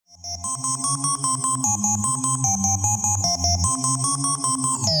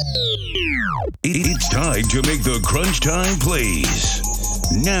guide to make the crunch time plays.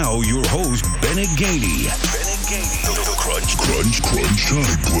 Now your host, Bennett Gainey. The crunch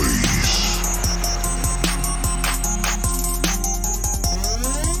time plays.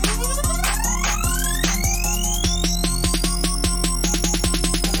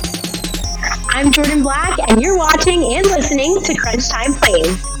 I'm Jordan Black, and you're watching and listening to Crunch Time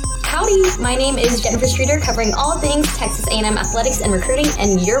Plays. Howdy, my name is Jennifer Streeter, covering all things Texas A&M athletics and recruiting,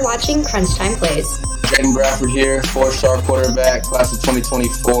 and you're watching Crunch Time Plays. Jaden Bradford here, four-star quarterback, class of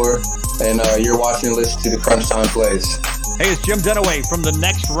 2024, and you're watching and listening to the Crunch Time Plays. Hey, it's Jim Dunaway from The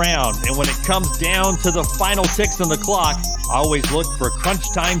Next Round, and when it comes down to the final ticks on the clock, I always look for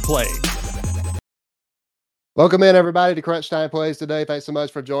Crunch Time Plays. Welcome in, everybody, to Crunch Time Plays today. Thanks so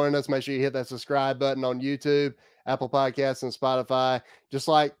much for joining us. Make sure you hit that subscribe button on YouTube, Apple Podcasts, and Spotify. Just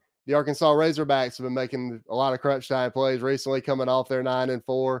like the Arkansas Razorbacks have been making a lot of Crunch Time Plays recently, coming off their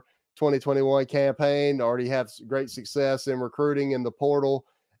 9-4 2021 campaign. Already have great success in recruiting in the portal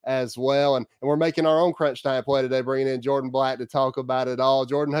as well. And we're making our own Crunch Time Play today, bringing in Jordan Black to talk about it all.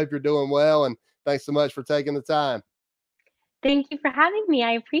 Jordan, hope you're doing well, and thanks so much for taking the time. Thank you for having me.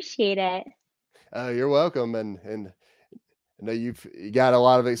 I appreciate it. You're welcome, and I know you got a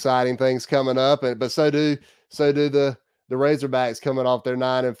lot of exciting things coming up, but so do the Razorbacks coming off their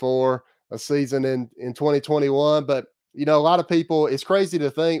 9-4 a season in 2021. But you know, a lot of people, it's crazy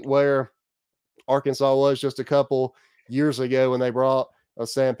to think where Arkansas was just a couple years ago when they brought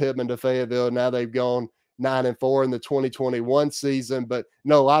Sam Pittman to Fayetteville. Now they've gone 9-4 in the 2021 season. But you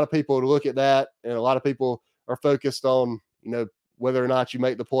know, a lot of people look at that, and a lot of people are focused on, you know, whether or not you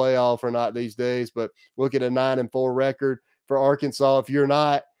make the playoff or not these days. But look at a 9-4 record for Arkansas. If you're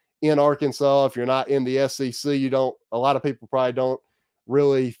not in Arkansas, if you're not in the SEC, a lot of people probably don't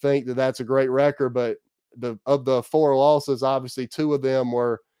really think that that's a great record. But of the four losses, obviously two of them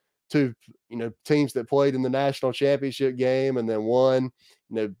were to, you know, teams that played in the national championship game, and then one,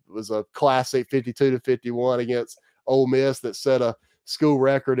 you know, was a classic 52-51 against Ole Miss that set a school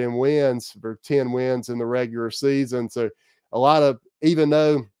record in wins for 10 wins in the regular season. So a lot of, even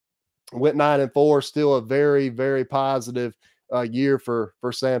though went 9-4, still a very, very positive year for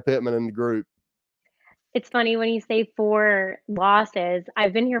Sam Pittman and the group. It's funny when you say 4 losses.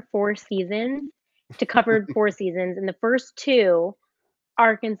 I've been here 4 seasons to cover 4 seasons, and the first 2,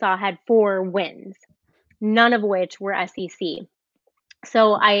 Arkansas had 4 wins, none of which were SEC.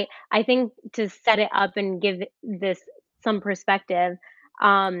 So I think to set it up and give this some perspective,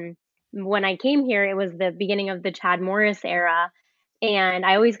 when I came here, it was the beginning of the Chad Morris era. And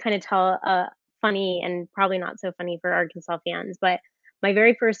I always kind of tell a funny, and probably not so funny for Arkansas fans, but my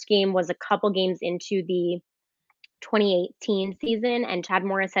very first game was a couple games into the 2018 season, and Chad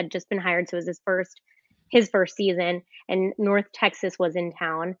Morris had just been hired. So it was his first season, and North Texas was in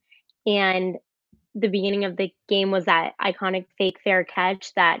town. And the beginning of the game was that iconic fake fair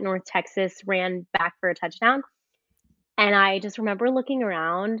catch that North Texas ran back for a touchdown. And I just remember looking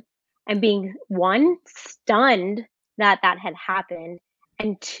around and being, 1, stunned that had happened,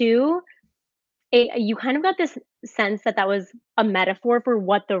 and 2, you kind of got this sense that was a metaphor for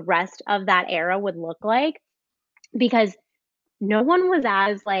what the rest of that era would look like, because no one was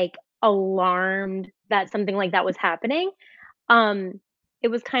as like alarmed that something like that was happening. It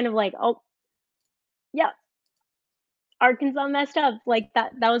was kind of like, oh yeah, Arkansas messed up, like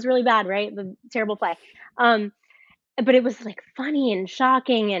that was really bad, right? The terrible play. But it was like funny and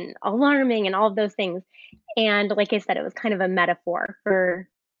shocking and alarming and all of those things. And like I said, it was kind of a metaphor for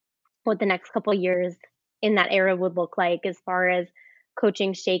what the next couple of years in that era would look like, as far as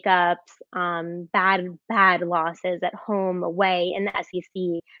coaching shakeups, bad losses at home, away, in the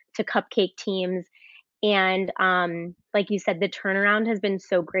SEC to cupcake teams. And like you said, the turnaround has been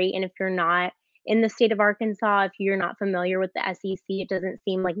so great. And if you're not in the state of Arkansas, if you're not familiar with the SEC, it doesn't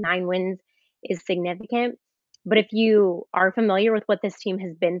seem like 9 wins is significant. But if you are familiar with what this team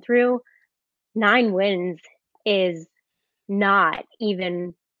has been through, 9 wins is not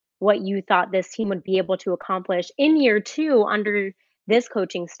even what you thought this team would be able to accomplish in year 2 under this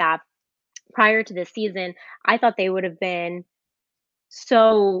coaching staff. Prior to this season, I thought they would have been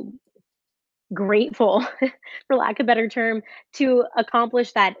so grateful, for lack of a better term, to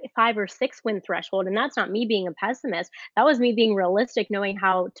accomplish that 5 or 6 win threshold. And that's not me being a pessimist. That was me being realistic, knowing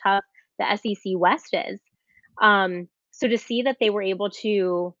how tough the SEC West is. So to see that they were able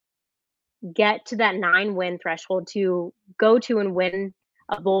to get to that 9 win threshold, to go to and win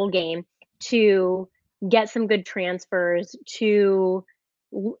a bowl game, to get some good transfers, to,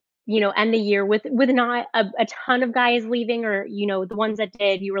 you know, end the year with not a ton of guys leaving, or, you know, the ones that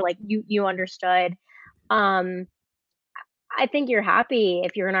did, you were like, you understood. I think you're happy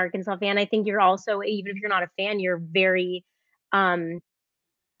if you're an Arkansas fan. I think you're also, even if you're not a fan, you're very um,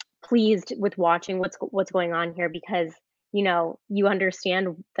 pleased with watching what's going on here because you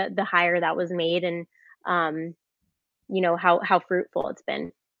understand the hire that was made and um, how fruitful it's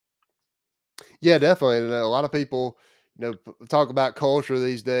been. Yeah, definitely. And a lot of people, talk about culture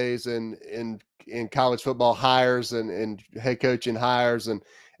these days and in college football hires and head coaching hires and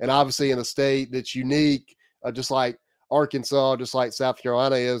obviously in a state that's unique, just like Arkansas, just like South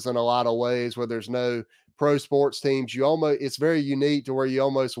Carolina is in a lot of ways, where there's no pro sports teams. It's very unique to where you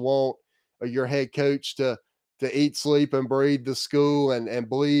almost want your head coach to eat, sleep, and breathe the school and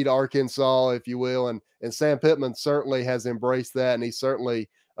bleed Arkansas, if you will. And Sam Pittman certainly has embraced that, and he's certainly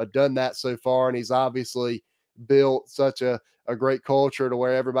done that so far. And he's obviously built such a great culture to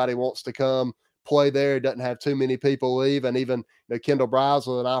where everybody wants to come play there. He doesn't have too many people leave. And even Kendall Briles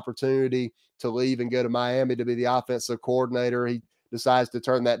with an opportunity to leave and go to Miami to be the offensive coordinator. He decides to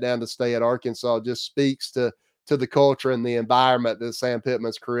turn that down to stay at Arkansas. It just speaks to the culture and the environment that Sam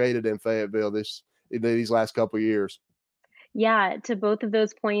Pittman's created in Fayetteville these last couple of years. Yeah, to both of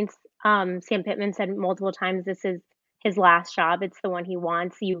those points, Sam Pittman said multiple times this is his last job. It's the one he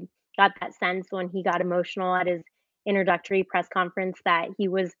wants. You got that sense when he got emotional at his introductory press conference that he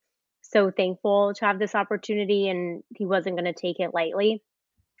was so thankful to have this opportunity and he wasn't going to take it lightly.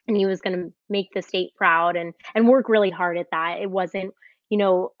 And he was going to make the state proud and work really hard at that. It wasn't,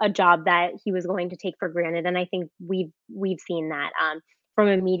 a job that he was going to take for granted. And I think we've seen that from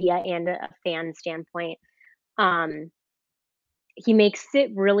a media and a fan standpoint. Um, he makes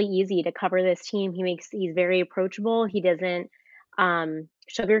it really easy to cover this team. He's very approachable. He doesn't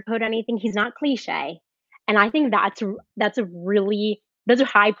sugarcoat anything. He's not cliche, and I think those are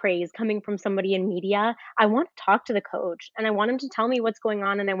high praise coming from somebody in media. I want to talk to the coach, and I want him to tell me what's going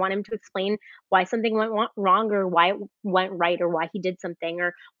on, and I want him to explain why something went wrong, or why it went right, or why he did something,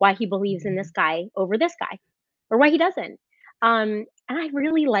 or why he believes in this guy over this guy, or why he doesn't. And I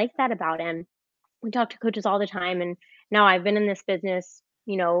really like that about him. We talk to coaches all the time, and now I've been in this business,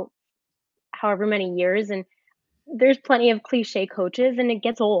 however many years, and there's plenty of cliche coaches, and it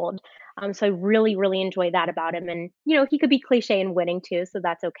gets old. So I really, really enjoy that about him. And he could be cliche in winning too, so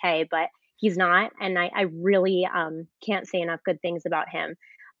that's okay. But he's not, and I really can't say enough good things about him.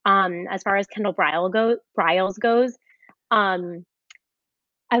 As far as Kendall Briles goes, um,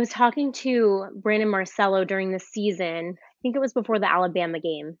 I was talking to Brandon Marcello during the season. I think it was before the Alabama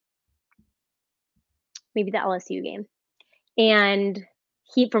game, maybe the LSU game, and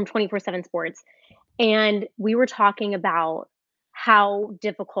he from 24/7 Sports, and we were talking about how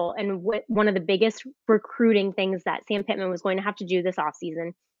difficult and what one of the biggest recruiting things that Sam Pittman was going to have to do this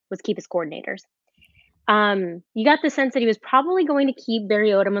offseason was keep his coordinators. You got the sense that he was probably going to keep Barry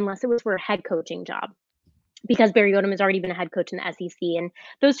Odom unless it was for a head coaching job, because Barry Odom has already been a head coach in the SEC, and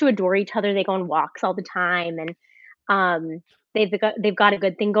those two adore each other. They go on walks all the time, and they've got a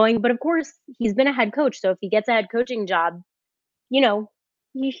good thing going. But of course, he's been a head coach, so if he gets a head coaching job,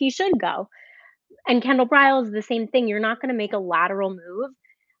 he should go. And Kendall Briles is the same thing. You're not going to make a lateral move.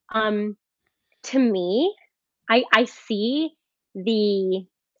 To me, I see the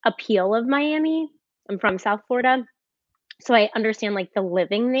appeal of Miami. I'm from South Florida, so I understand like the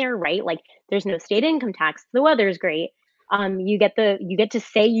living there, right? Like there's no state income tax. The weather is great. You get to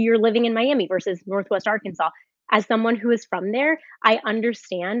say you're living in Miami versus Northwest Arkansas. As someone who is from there, I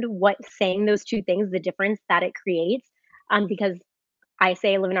understand what saying those two things, the difference that it creates. Because I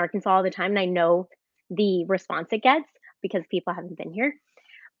say I live in Arkansas all the time, and I know the response it gets because people haven't been here.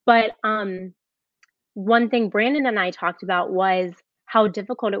 But one thing Brandon and I talked about was how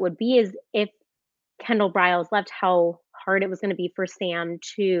difficult it would be is if Kendall Briles left, how hard it was going to be for Sam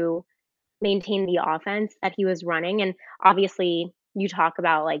to maintain the offense that he was running. And obviously, you talk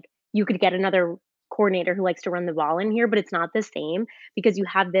about like you could get another coordinator who likes to run the ball in here, but it's not the same because you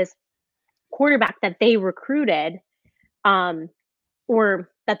have this quarterback that they recruited, or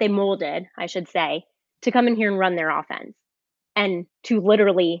that they molded, I should say, to come in here and run their offense and to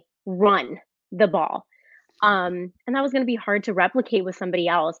literally run the ball. And that was going to be hard to replicate with somebody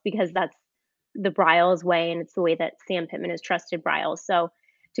else because that's the Briles way, and it's the way that Sam Pittman has trusted Briles. So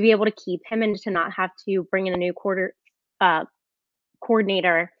to be able to keep him and to not have to bring in a new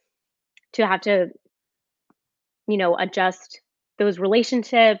coordinator to have to, adjust those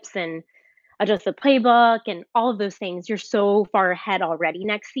relationships and adjust the playbook and all of those things, you're so far ahead already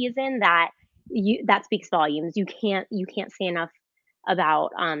next season that that speaks volumes. You can't say enough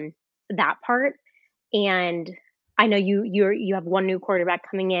about that part. And I know you have one new quarterback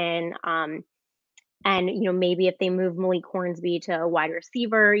coming in, and maybe if they move Malik Hornsby to a wide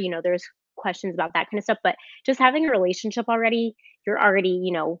receiver, there's questions about that kind of stuff. But just having a relationship already, you're already,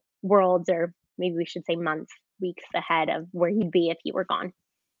 worlds, or maybe we should say months, weeks ahead of where you'd be if you were gone.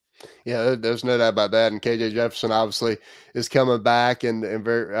 Yeah, there's no doubt about that. And KJ Jefferson obviously is coming back, and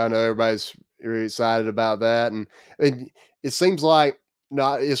I know everybody's really excited about that. And it seems like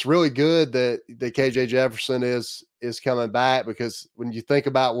it's really good that KJ Jefferson is coming back, because when you think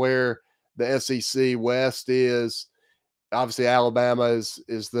about where the SEC West is, obviously Alabama is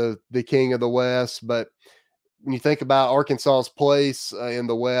the king of the West, but when you think about Arkansas's place in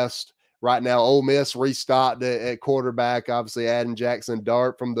the West right now, Ole Miss restocked at quarterback, obviously adding Jackson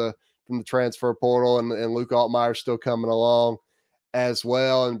Dart from the transfer portal, and Luke Altmaier still coming along as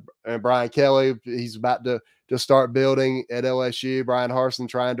well. And Brian Kelly, he's about to start building at LSU. Brian Harsin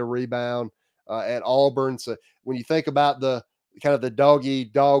trying to rebound at Auburn. So when you think about the kind of the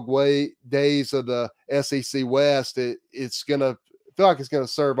dog way days of the SEC West, it's going to feel like it's going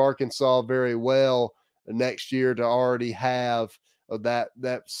to serve Arkansas very well next year to already have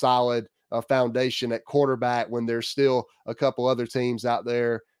that solid foundation at quarterback, when there's still a couple other teams out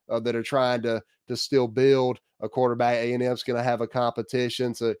there that are trying to still build a quarterback. A&M's going to have a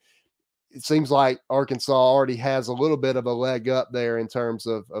competition. So it seems like Arkansas already has a little bit of a leg up there in terms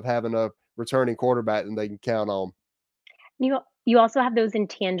of having a returning quarterback that they can count on. You also have those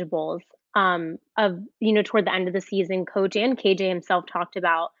intangibles of, toward the end of the season, Coach and KJ himself talked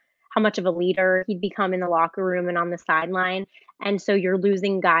about how much of a leader he'd become in the locker room and on the sideline. And so you're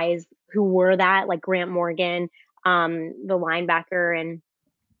losing guys who were that, like Grant Morgan, the linebacker,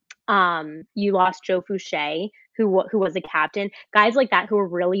 and you lost Joe Fouché, who was a captain. Guys like that who are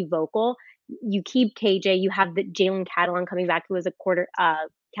really vocal. You keep KJ. You have the Jalen Catalon coming back, who was a quarter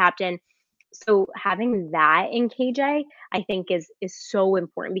captain. So having that in KJ, I think is so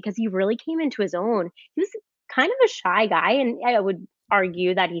important, because he really came into his own. He was kind of a shy guy, and I would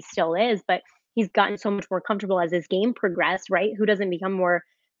argue that he still is, but he's gotten so much more comfortable as his game progressed, right? Who doesn't become more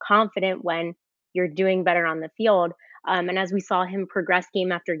confident when you're doing better on the field? And as we saw him progress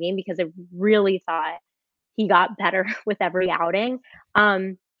game after game, because I really thought he got better with every outing,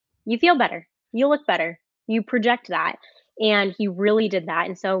 you feel better. You look better. You project that. And he really did that.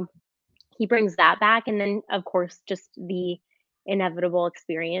 And so he brings that back. And then, of course, just the inevitable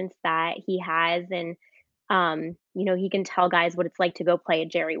experience that he has. And, he can tell guys what it's like to go play at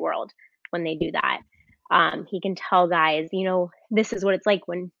Jerry World when they do that. He can tell guys, this is what it's like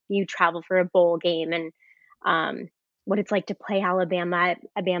when you travel for a bowl game, and what it's like to play Alabama,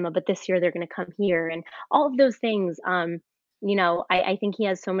 but this year they're going to come here, and all of those things. I think he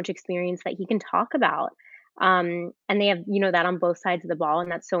has so much experience that he can talk about. And they have, that on both sides of the ball. And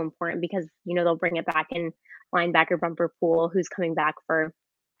that's so important, because, they'll bring it back in linebacker Bumper Pool, who's coming back for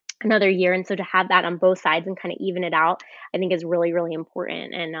another year. And so to have that on both sides and kind of even it out, I think is really, really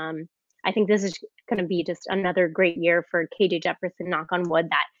important. And I think this is going to be just another great year for KJ Jefferson, knock on wood,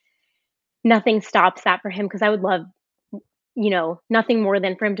 that nothing stops that for him. Because I would love, nothing more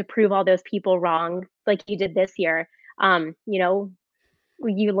than for him to prove all those people wrong, like he did this year. You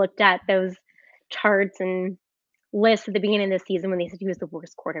looked at those charts and lists at the beginning of the season when they said he was the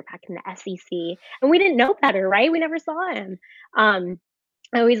worst quarterback in the SEC, and we didn't know better, right? We never saw him.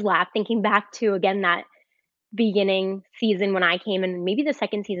 I always laugh thinking back to, again, that beginning season when I came in, maybe the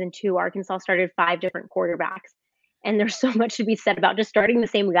second season too. Arkansas started 5 different quarterbacks, and there's so much to be said about just starting the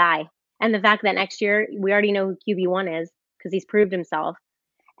same guy, and the fact that next year we already know who QB1 is, because he's proved himself.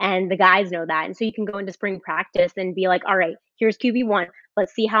 And the guys know that. And so you can go into spring practice and be like, all right, here's QB1.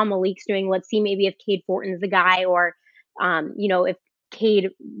 Let's see how Malik's doing. Let's see maybe if Cade Fortin's the guy, or, if Cade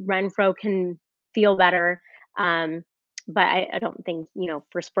Renfro can feel better. But I don't think,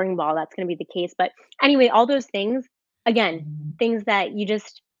 for spring ball, that's going to be the case. But anyway, all those things, again, things that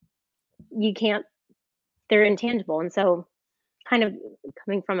you can't, they're intangible. And so kind of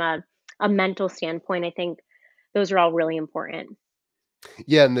coming from a mental standpoint, I think those are all really important.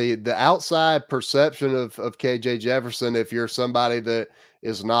 Yeah, and the outside perception of KJ Jefferson, if you're somebody that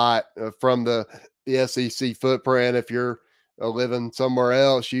is not from the SEC footprint, if you're living somewhere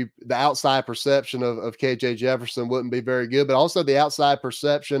else, the outside perception of KJ Jefferson wouldn't be very good. But also the outside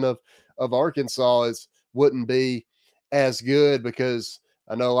perception of Arkansas wouldn't be as good, because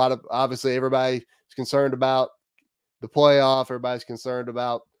I know obviously everybody is concerned about the playoff. Everybody's concerned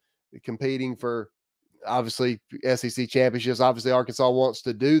about competing for, obviously, SEC championships. Obviously Arkansas wants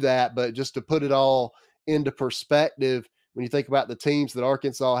to do that, but just to put it all into perspective, when you think about the teams that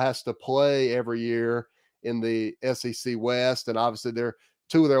Arkansas has to play every year in the SEC West, and obviously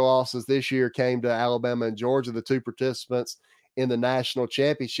 2 of their losses this year came to Alabama and Georgia, the 2 participants in the national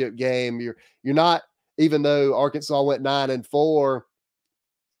championship game. You're not, even though Arkansas went 9-4,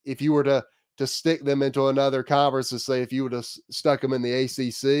 if you were to stick them into another conference, to say if you would have stuck them in the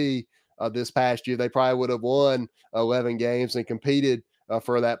ACC this past year, they probably would have won 11 games and competed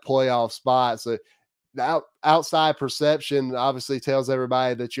for that playoff spot. So the outside perception obviously tells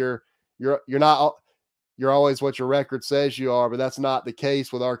everybody that you're not you're always what your record says you are, but that's not the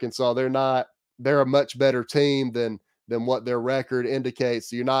case with Arkansas. They're a much better team than what their record indicates.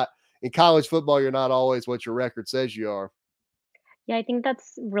 So you're not in college football, you're not always what your record says you are. Yeah, I think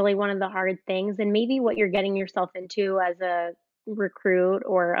that's really one of the hard things, and maybe what you're getting yourself into as a recruit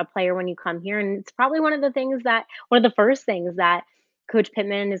or a player when you come here. And it's probably one of the first things that Coach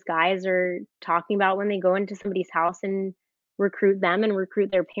Pittman and his guys are talking about when they go into somebody's house and recruit them and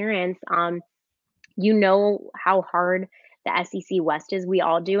recruit their parents. You know how hard the SEC West is. We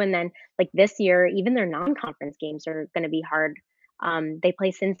all do. And then, like this year, even their non conference games are going to be hard. They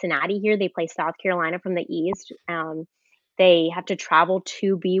play Cincinnati here, they play South Carolina from the East. They have to travel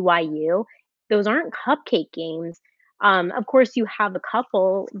to BYU. Those aren't cupcake games. Of course, you have a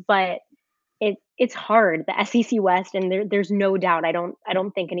couple, but it's hard. The SEC West, and there's no doubt. I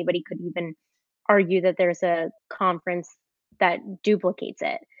don't think anybody could even argue that there's a conference that duplicates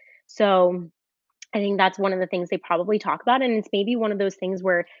it. So I think that's one of the things they probably talk about, and it's maybe one of those things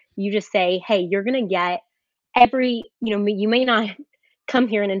where you just say, "Hey, you're gonna get you may not come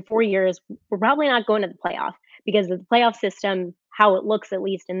here, and in 4 years, we're probably not going to the playoff because the playoff system, how it looks at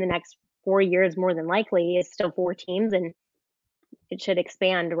least in the next 4 years, more than likely, is still 4 teams, and it should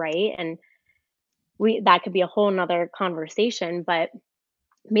expand, right? And we that could be a whole 'nother conversation, but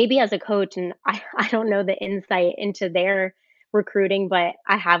maybe as a coach, and I don't know the insight into their recruiting, but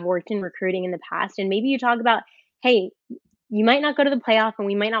I have worked in recruiting in the past. And maybe you talk about, hey, you might not go to the playoff and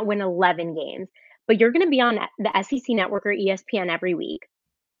we might not win 11 games, but you're going to be on the SEC network or ESPN every week.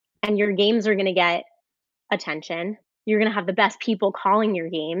 And your games are going to get attention. You're going to have the best people calling your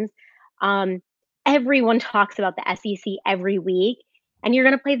games. Um, Everyone talks about the SEC every week, and you're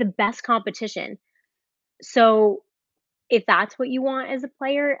going to play the best competition. So if that's what you want as a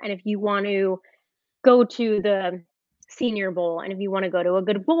player, and if you want to go to the Senior Bowl, and if you want to go to a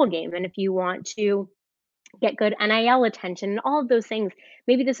good bowl game, and if you want to get good NIL attention and all of those things,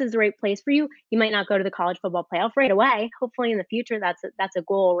 maybe this is the right place for you. You might not go to the college football playoff right away. Hopefully in the future that's a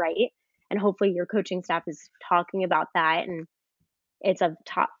goal, right? And hopefully your coaching staff is talking about that and it's at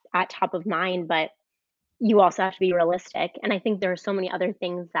top of mind, but you also have to be realistic. And I think there are so many other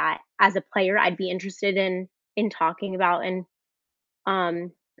things that as a player I'd be interested in talking about and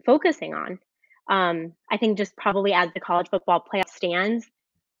um, focusing on. I think just probably as the college football playoff stands,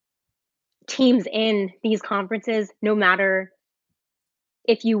 teams in these conferences, no matter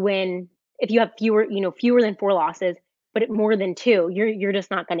if you win, if you have fewer than 4 losses, but more than two, you're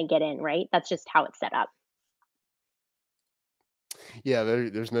just not going to get in, right? That's just how it's set up. Yeah,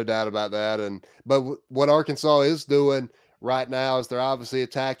 there's no doubt about that. And but what Arkansas is doing right now is they're obviously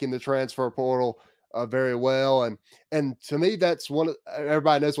attacking the transfer portal very well. And to me, that's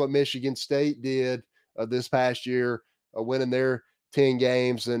everybody knows what Michigan State did this past year, winning their 10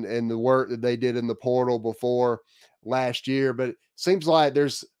 games and the work that they did in the portal before last year. But it seems like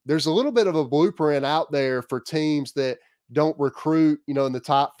there's a little bit of a blueprint out there for teams that don't recruit, in the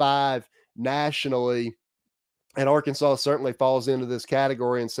top 5 nationally, and Arkansas certainly falls into this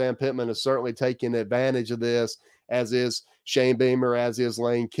category, and Sam Pittman is certainly taking advantage of this, as is Shane Beamer, as is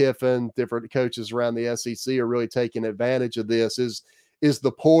Lane Kiffin. Different coaches around the SEC are really taking advantage of this. Is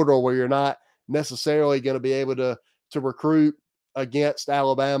the portal, where you're not necessarily going to be able to recruit against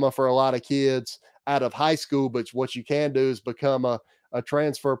Alabama for a lot of kids out of high school, but what you can do is become a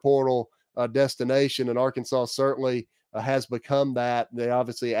transfer portal destination, and Arkansas certainly has become that. They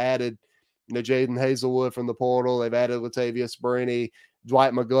obviously added Jaden Hazelwood from the portal. They've added Latavius Brini,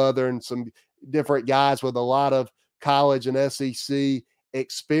 Dwight McGlothern, some different guys with a lot of college and SEC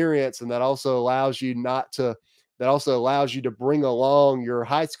experience. And that also allows you to bring along your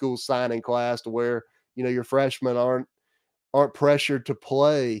high school signing class to where, your freshmen aren't pressured to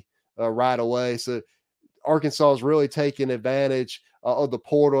play right away. So Arkansas is really taking advantage of the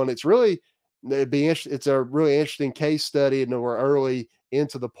portal, and it's a really interesting case study, and we're early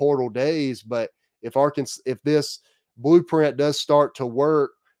into the portal days. But if this blueprint does start to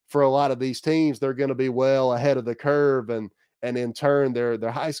work for a lot of these teams, they're going to be well ahead of the curve, and in turn their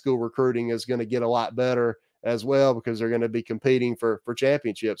high school recruiting is going to get a lot better as well, because they're going to be competing for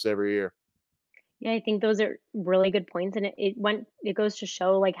championships every year. Yeah, I think those are really good points, and it goes to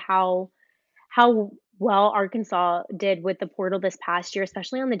show like how well Arkansas did with the portal this past year,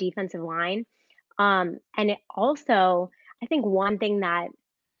 especially on the defensive line. And it also, I think one thing that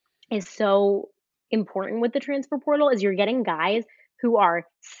is so important with the transfer portal is you're getting guys who are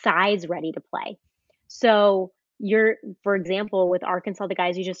size ready to play. So for example, with Arkansas, the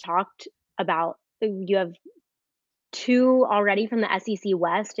guys you just talked about, you have two already from the SEC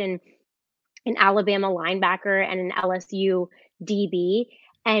West and an Alabama linebacker and an LSU DB.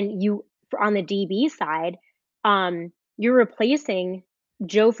 And on the DB side, you're replacing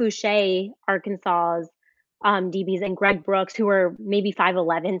Joe Fouché, Arkansas's DBs, and Greg Brooks, who are maybe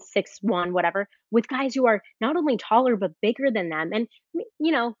 5'11, 6'1, whatever, with guys who are not only taller but bigger than them. And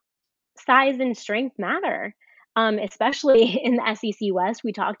size and strength matter. Especially in the SEC West,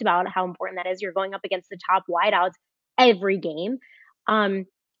 we talked about how important that is. You're going up against the top wideouts every game.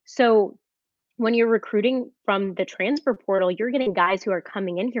 So when you're recruiting from the transfer portal, you're getting guys who are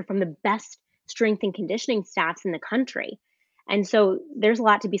coming in here from the best strength and conditioning staffs in the country. And so there's a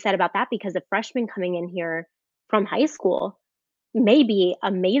lot to be said about that, because a freshman coming in here from high school may be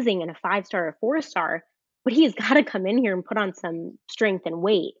amazing in a 5-star or 4-star, but he's got to come in here and put on some strength and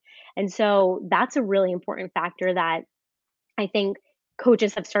weight. And so that's a really important factor that I think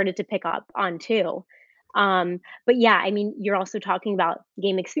coaches have started to pick up on too. But yeah, I mean, you're also talking about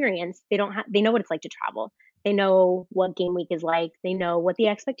game experience. They know what it's like to travel. They know what game week is like. They know what the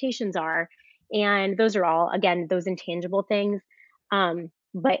expectations are. And those are all, again, those intangible things.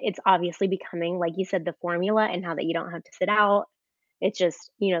 But it's obviously becoming, like you said, the formula, and now that you don't have to sit out, it's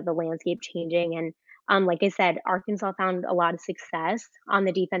just, the landscape changing. And like I said, Arkansas found a lot of success on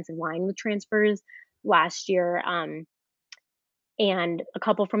the defensive line with transfers last year. And a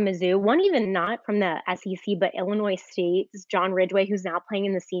couple from Mizzou, one even not from the SEC, but Illinois State's John Ridgway, who's now playing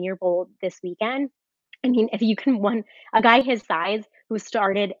in the Senior Bowl this weekend. I mean, if you can a guy his size who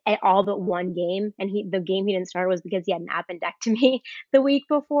started at all but one game, and the game he didn't start was because he had an appendectomy the week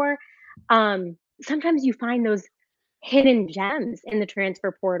before. Sometimes you find those hidden gems in the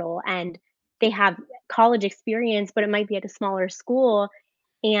transfer portal, and they have college experience, but it might be at a smaller school,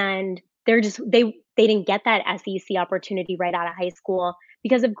 and they didn't get that SEC opportunity right out of high school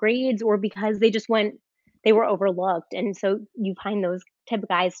because of grades, or because they were overlooked. And so you find those type of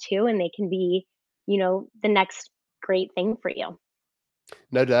guys too, and they can be, the next great thing for you.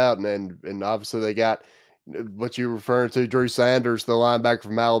 No doubt. And obviously they got what you're referring to, Drew Sanders, the linebacker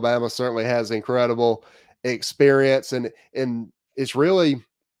from Alabama, certainly has incredible experience, and it's really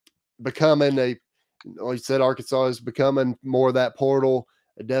becoming like you said, Arkansas is becoming more of that portal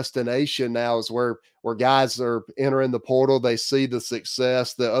destination now, is where guys are entering the portal. They see the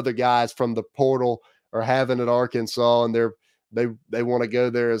success that other guys from the portal are having at Arkansas, and they want to go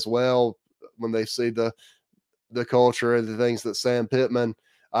there as well when they see the culture and the things that Sam Pittman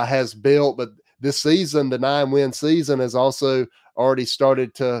has built. But this season, the 9-win season, has also already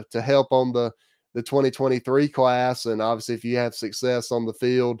started to help on the 2023 class. And obviously, if you have success on the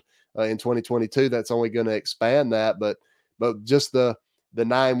field in 2022, that's only going to expand that. But just the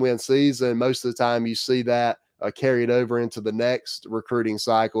 9-win season, most of the time you see that carried over into the next recruiting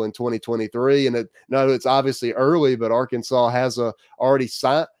cycle in 2023. And it's obviously early, but Arkansas has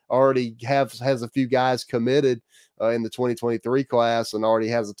has a few guys committed in the 2023 class, and already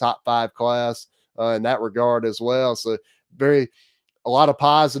has a top 5 class in that regard as well. So a lot of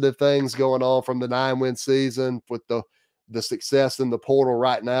positive things going on from the 9-win season, with the success in the portal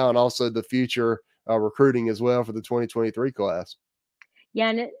right now, and also the future recruiting as well for the 2023 class. Yeah,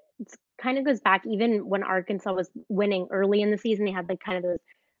 and it kind of goes back, even when Arkansas was winning early in the season, they had kind of those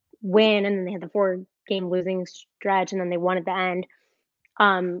win, and then they had the 4-game losing stretch, and then they won at the end.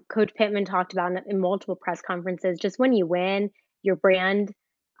 Coach Pittman talked about in multiple press conferences, just when you win, your brand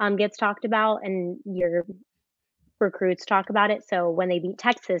gets talked about, and your recruits talk about it. So when they beat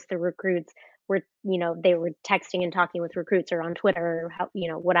Texas, the recruits were, they were texting and talking with recruits, or on Twitter,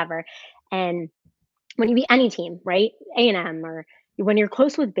 or whatever. And when you beat any team, right, A&M, or when you're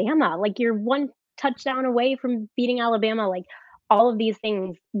close with Bama, like you're one touchdown away from beating Alabama, like all of these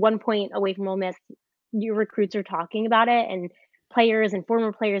things, 1 point away from Ole Miss, your recruits are talking about it, and players and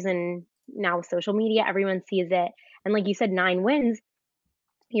former players, and now with social media, everyone sees it. And like you said, 9 wins,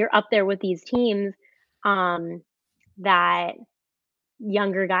 you're up there with these teams that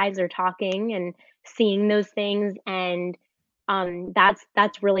younger guys are talking and seeing those things. And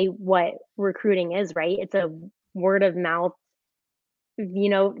that's really what recruiting is, right? It's a word of mouth,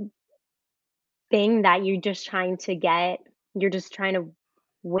 thing that you're just trying to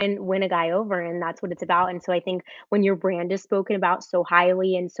win a guy over, and that's what it's about. And so I think when your brand is spoken about so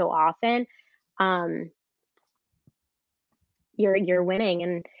highly and so often, you're winning,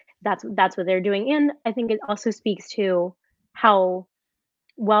 and that's what they're doing. And I think it also speaks to how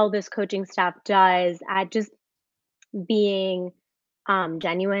well this coaching staff does at just being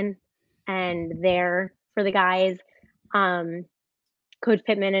genuine and there for the guys. Coach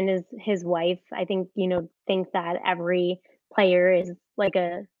Pittman and his wife, I think, think that every player is like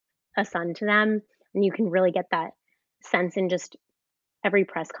a son to them, and you can really get that sense in just every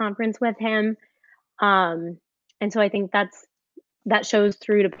press conference with him. Um, and so I think that shows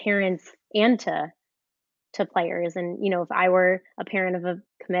through to parents and to players. And if I were a parent of a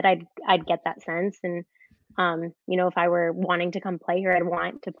commit, I'd get that sense. And if I were wanting to come play here, I'd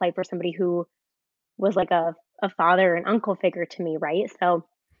want to play for somebody who was like a father and uncle figure to me, right? So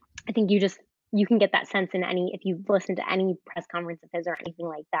I think you can get that sense in any if you listen to any press conference of his or anything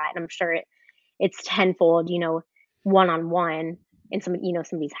like that. And I'm sure it's tenfold, one on one in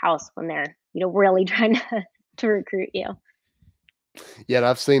somebody's house when they're really trying to recruit you. Yeah, and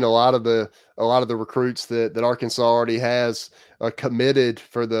I've seen a lot of the recruits that Arkansas already has committed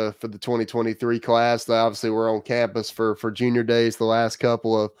for the 2023 class. They obviously were on campus for junior days the last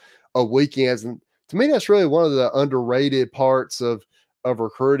couple of weekends, and to me, that's really one of the underrated parts of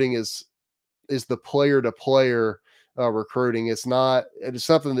recruiting is the player to player recruiting. It's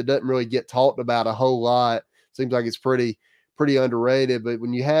something that doesn't really get talked about a whole lot. Seems like it's pretty underrated, but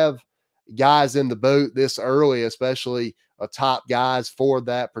when you have guys in the boat this early, especially top guys for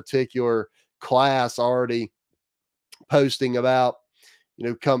that particular class already posting about,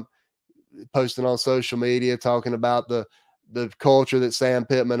 posting on social media, talking about the culture that Sam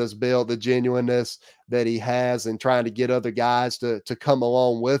Pittman has built, the genuineness that he has, and trying to get other guys to come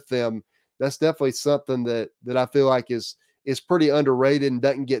along with them. That's definitely something that I feel like is pretty underrated and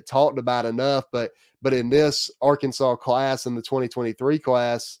doesn't get talked about enough. But in this Arkansas class, in the 2023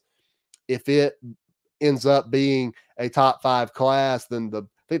 class, if it ends up being a top 5 class, then I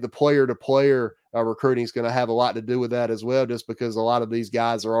think the player to player recruiting is going to have a lot to do with that as well, just because a lot of these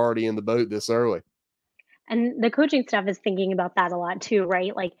guys are already in the boat this early. And the coaching staff is thinking about that a lot too,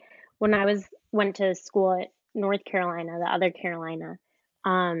 right? Like when I went to school at North Carolina, the other Carolina,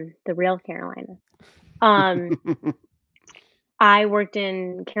 the real Carolina, I worked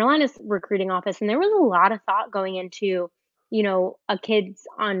in Carolina's recruiting office, and there was a lot of thought going into, a kid's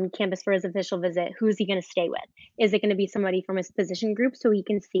on campus for his official visit. Who's he going to stay with? Is it going to be somebody from his position group so he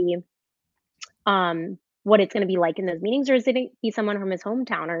can see what it's going to be like in those meetings, or is it going to be someone from his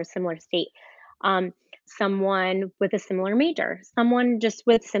hometown or a similar state? Someone with a similar major, someone just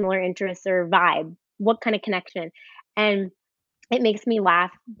with similar interests or vibe. What kind of connection? And it makes me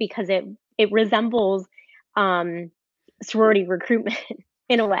laugh because it resembles sorority recruitment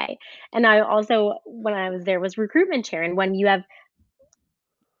in a way. And I also, when I was there, was recruitment chair. And when you have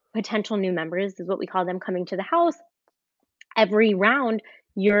potential new members, is what we call them, coming to the house, every round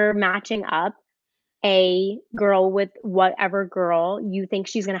you're matching up a girl with whatever girl you think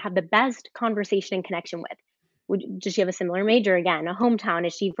she's going to have the best conversation and connection with. Does she have a similar major again? A hometown?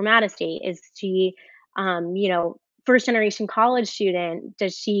 Is she from out of state? Is she, first generation college student?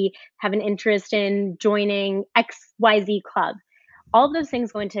 Does she have an interest in joining XYZ club? All of those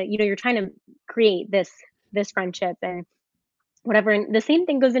things go into, you're trying to create this friendship and whatever. And the same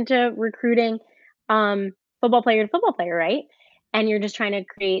thing goes into recruiting football player to football player, right? And you're just trying to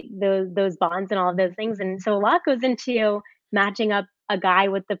create those bonds and all of those things. And so a lot goes into matching up a guy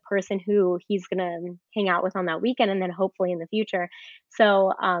with the person who he's going to hang out with on that weekend and then hopefully in the future.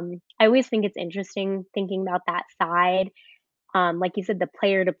 So I always think it's interesting thinking about that side. Like you said, the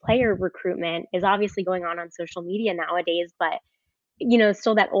player to player recruitment is obviously going on social media nowadays, but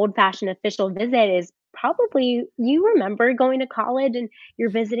still that old fashioned official visit is probably, you remember going to college and you're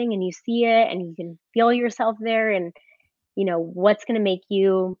visiting and you see it and you can feel yourself there, and what's going to make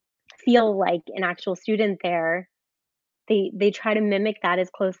you feel like an actual student there. They try to mimic that as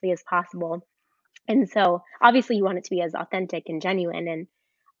closely as possible. And so obviously you want it to be as authentic and genuine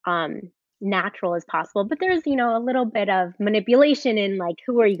and natural as possible, but there's a little bit of manipulation in like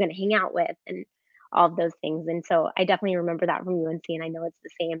who are you going to hang out with and all of those things. And so I definitely remember that from UNC, and I know it's the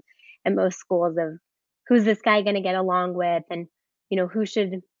same at most schools of who's this guy going to get along with, and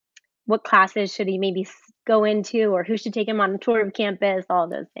what classes should he maybe go into, or who should take him on a tour of campus, all of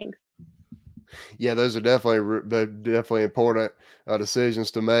those things. Yeah, those are definitely important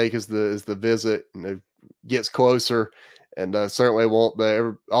decisions to make as the visit gets closer, and certainly want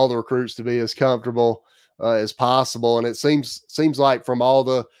all the recruits to be as comfortable as possible. And it seems like from all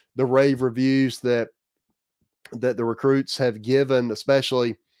the rave reviews that the recruits have given,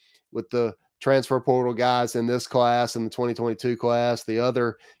 especially with the transfer portal guys in this class, in the 2022 class, the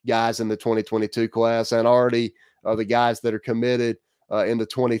other guys in the 2022 class, and already the guys that are committed in the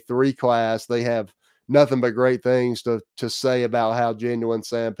 23 class, they have nothing but great things to say about how genuine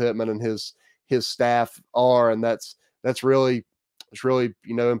Sam Pittman and his staff are. And that's really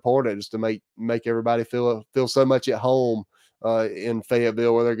important, just to make everybody feel so much at home in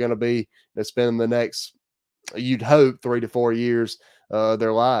Fayetteville, where they're going to be spending the next, you'd hope, 3 to 4 years of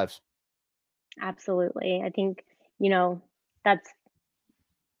their lives. Absolutely. I think, that's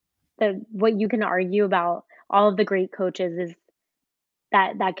what you can argue about all of the great coaches is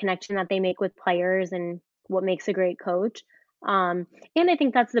that connection that they make with players and what makes a great coach. And I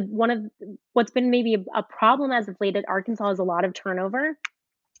think that's one of what's been maybe a problem as of late at Arkansas is a lot of turnover,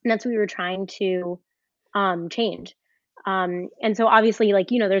 and that's what we were trying to change. And so obviously,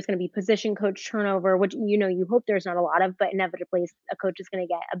 there's going to be position coach turnover, which you hope there's not a lot of, but inevitably a coach is going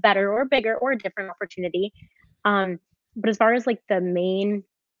to get a better or bigger or a different opportunity. But as far as the main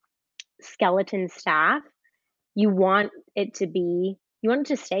skeleton staff, you want it to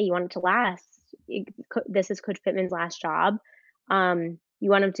stay, you want it to last. This is Coach Pittman's last job. You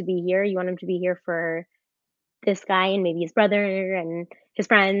want him to be here. You want him to be here for this guy and maybe his brother and his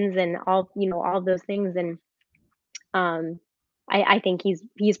friends and all of those things. And I think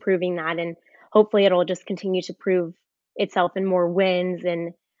he's proving that, and hopefully it'll just continue to prove itself in more wins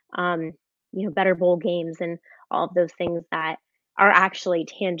and better bowl games and all of those things that are actually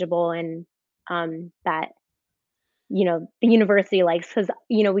tangible and that the university likes, because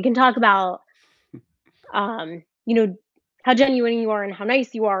we can talk about how genuine you are and how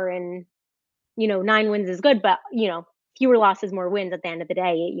nice you are, and 9 wins is good, but fewer losses, more wins. At the end of the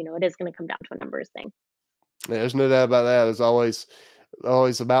day, it is going to come down to a numbers thing. Yeah, there's no doubt about that. It's always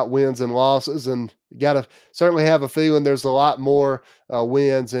about wins and losses, and you got to certainly have a feeling there's a lot more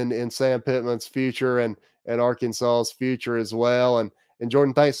wins in Sam Pittman's future and Arkansas's future as well. And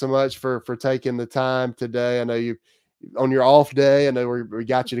Jordan, thanks so much for taking the time today. I know you on your off day. I know we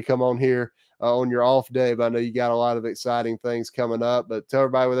got you to come on here on your off day, but I know you got a lot of exciting things coming up. But tell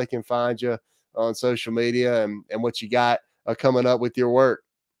everybody where they can find you on social media and what you got coming up with your work.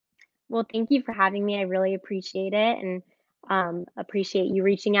 Well, thank you for having me. I really appreciate it, and appreciate you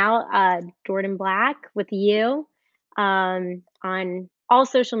reaching out. Jordan Black with you on all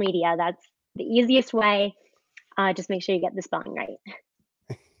social media. That's the easiest way. Just make sure you get the spelling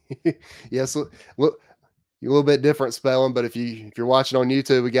right. Yes, well, a little bit different spelling, but if you're watching on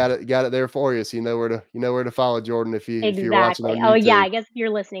YouTube, we got it there for you, so you know where to follow Jordan if you're watching on YouTube. Oh yeah, I guess if you're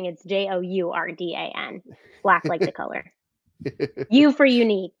listening, it's Jourdan, black like the color. U for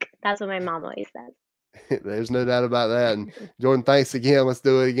unique. That's what my mom always says. There's no doubt about that. And Jordan, thanks again. Let's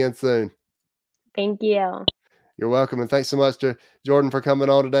do it again soon. Thank you. You're welcome. And thanks so much to Jordan for coming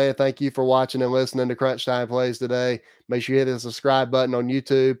on today. Thank you for watching and listening to Crunch Time Plays today. Make sure you hit the subscribe button on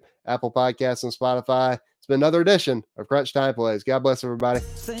YouTube, Apple Podcasts, and Spotify. It's been another edition of Crunch Time Plays. God bless everybody.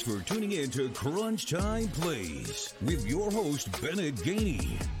 Thanks for tuning in to Crunch Time Plays with your host, Bennett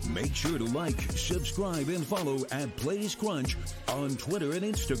Gainey. Make sure to like, subscribe, and follow @PlaysCrunch on Twitter and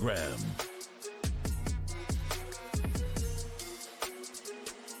Instagram.